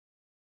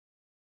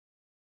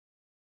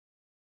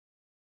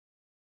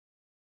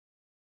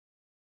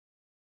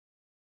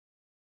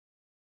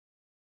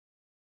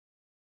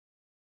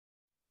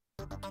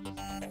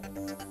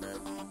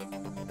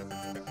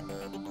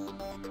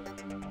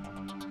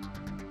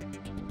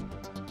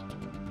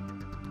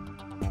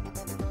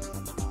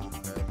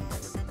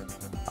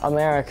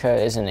America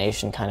is a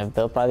nation kind of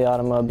built by the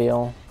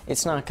automobile.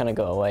 It's not going to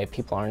go away.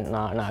 People are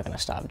not going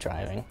to stop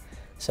driving.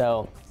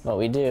 So what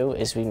we do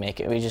is we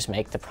just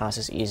make the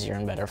process easier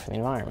and better for the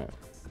environment.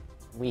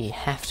 We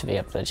have to be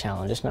up to the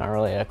challenge. It's not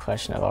really a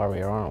question of are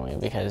we or aren't we,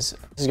 because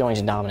this is going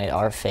to dominate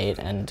our fate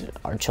and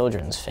our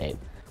children's fate.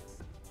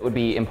 It would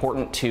be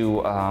important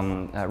to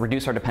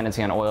reduce our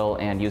dependency on oil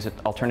and use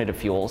alternative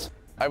fuels.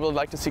 I would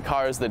like to see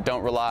cars that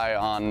don't rely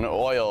on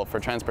oil for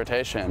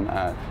transportation,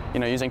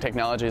 using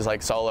technologies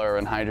like solar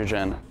and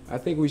hydrogen. I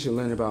think we should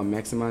learn about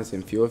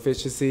maximizing fuel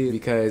efficiency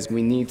because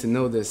we need to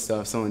know this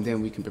stuff so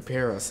then we can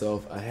prepare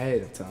ourselves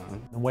ahead of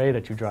time. The way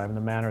that you drive and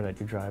the manner that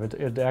you drive,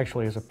 it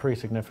actually is a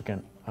pretty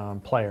significant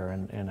player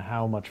in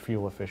how much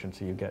fuel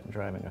efficiency you get in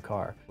driving a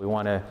car. We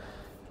want to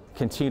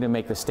continue to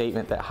make the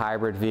statement that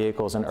hybrid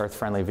vehicles and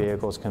earth-friendly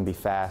vehicles can be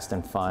fast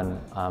and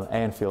fun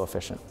and fuel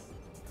efficient.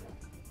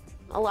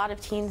 A lot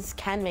of teens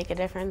can make a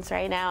difference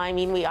right now. I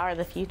mean, we are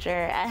the future,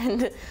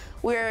 and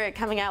we're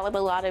coming out with a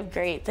lot of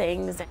great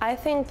things. I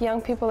think young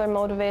people are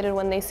motivated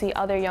when they see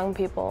other young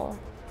people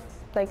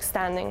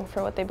standing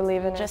for what they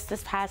believe in. Just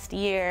this past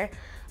year,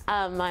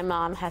 my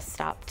mom has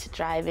stopped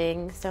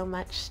driving so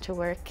much to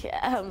work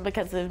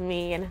because of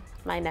me and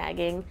my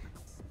nagging.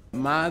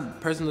 My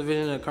personal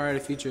vision of a car of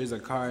the future is a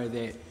car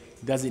that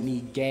doesn't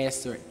need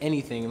gas or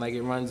anything, like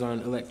it runs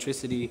on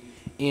electricity.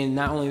 And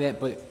not only that,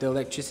 but the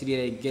electricity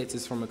that it gets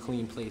is from a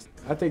clean place.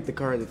 I think the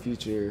car of the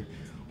future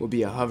will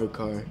be a hover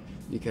car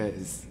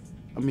because,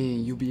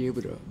 you'll be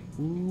able to,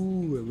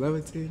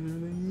 levitate.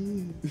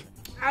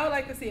 I would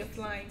like to see a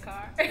flying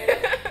car.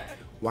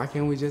 Why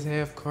can't we just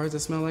have cars that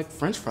smell like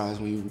French fries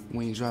when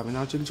you're driving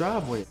out your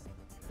driveway?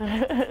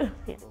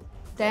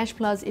 Dash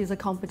Plus is a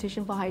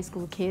competition for high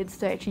school kids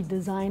to actually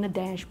design a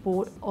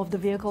dashboard of the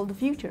vehicle of the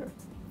future.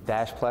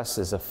 Dash Plus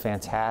is a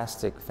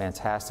fantastic,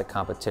 fantastic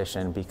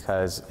competition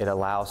because it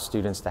allows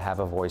students to have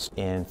a voice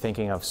in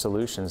thinking of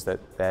solutions that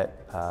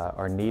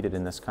are needed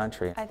in this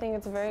country. I think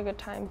it's a very good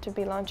time to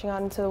be launching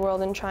out into the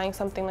world and trying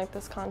something like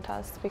this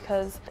contest,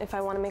 because if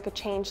I want to make a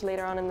change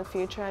later on in the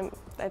future,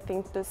 I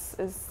think this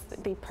is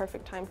the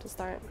perfect time to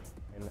start.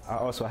 And I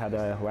also had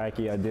a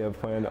wacky idea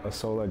of putting a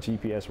solar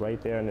GPS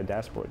right there in the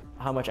dashboard.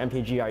 How much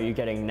MPG are you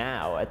getting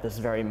now at this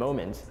very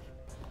moment?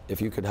 If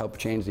you could help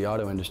change the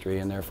auto industry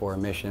and therefore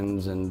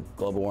emissions and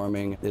global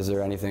warming, is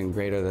there anything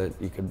greater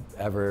that you could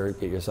ever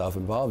get yourself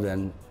involved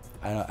in?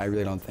 I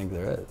really don't think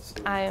there is.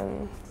 I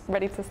am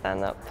ready to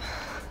stand up.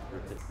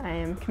 I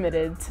am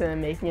committed to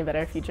making a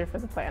better future for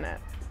the planet.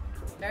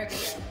 Very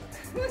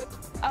good.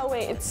 Oh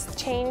wait, it's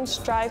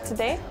change, drive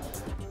today?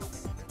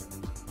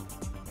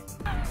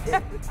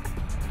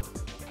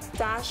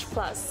 Dash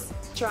Plus,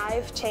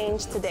 drive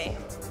change today.